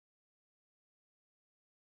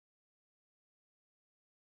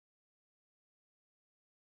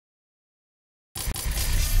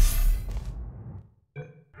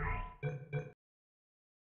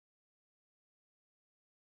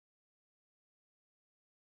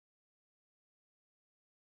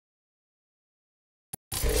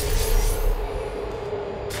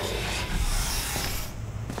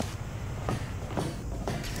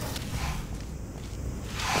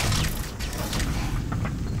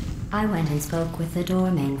I went and spoke with the door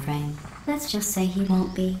mainframe. Let's just say he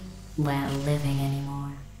won't be, well, living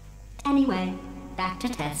anymore. Anyway, back to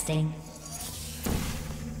testing.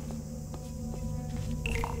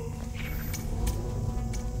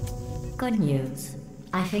 Good news.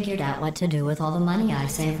 I figured out what to do with all the money I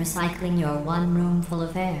save recycling your one room full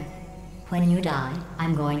of air. When you die,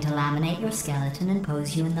 I'm going to laminate your skeleton and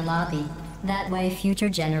pose you in the lobby. That way future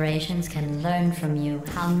generations can learn from you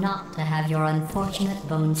how not to have your unfortunate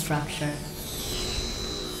bone structure.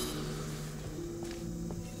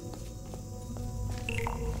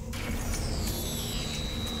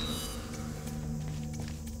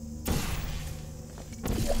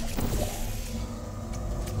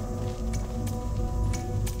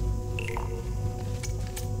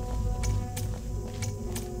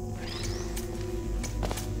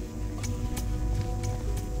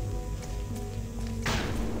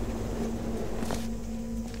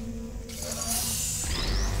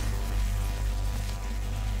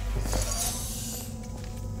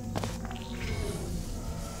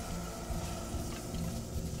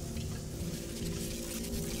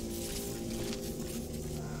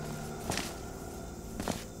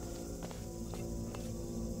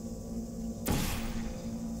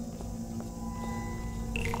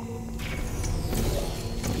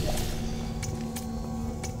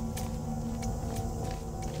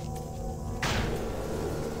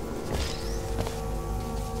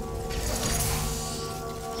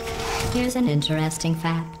 Here's an interesting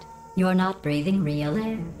fact. You're not breathing real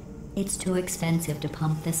air. It's too expensive to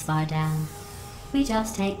pump this far down. We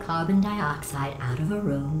just take carbon dioxide out of a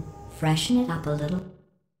room, freshen it up a little,